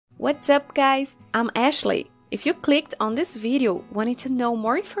What's up, guys? I'm Ashley. If you clicked on this video wanting to know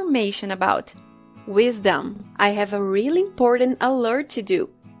more information about wisdom, I have a really important alert to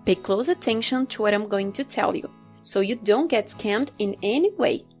do. Pay close attention to what I'm going to tell you, so you don't get scammed in any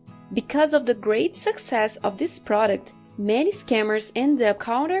way. Because of the great success of this product, many scammers end up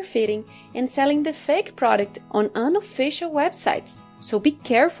counterfeiting and selling the fake product on unofficial websites. So be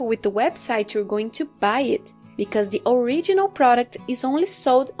careful with the website you're going to buy it, because the original product is only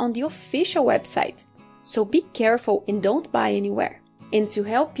sold on the official website. So be careful and don't buy anywhere. And to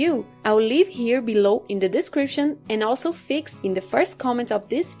help you, I'll leave here below in the description and also fixed in the first comment of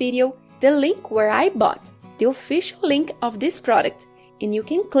this video the link where I bought, the official link of this product, and you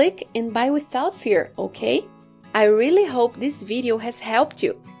can click and buy without fear, okay? I really hope this video has helped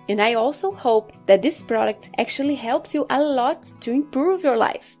you, and I also hope that this product actually helps you a lot to improve your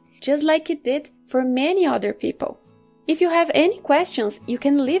life, just like it did for many other people. If you have any questions, you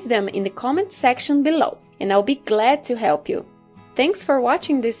can leave them in the comment section below, and I'll be glad to help you. Thanks for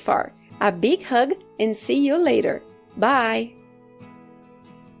watching this far. A big hug and see you later. Bye!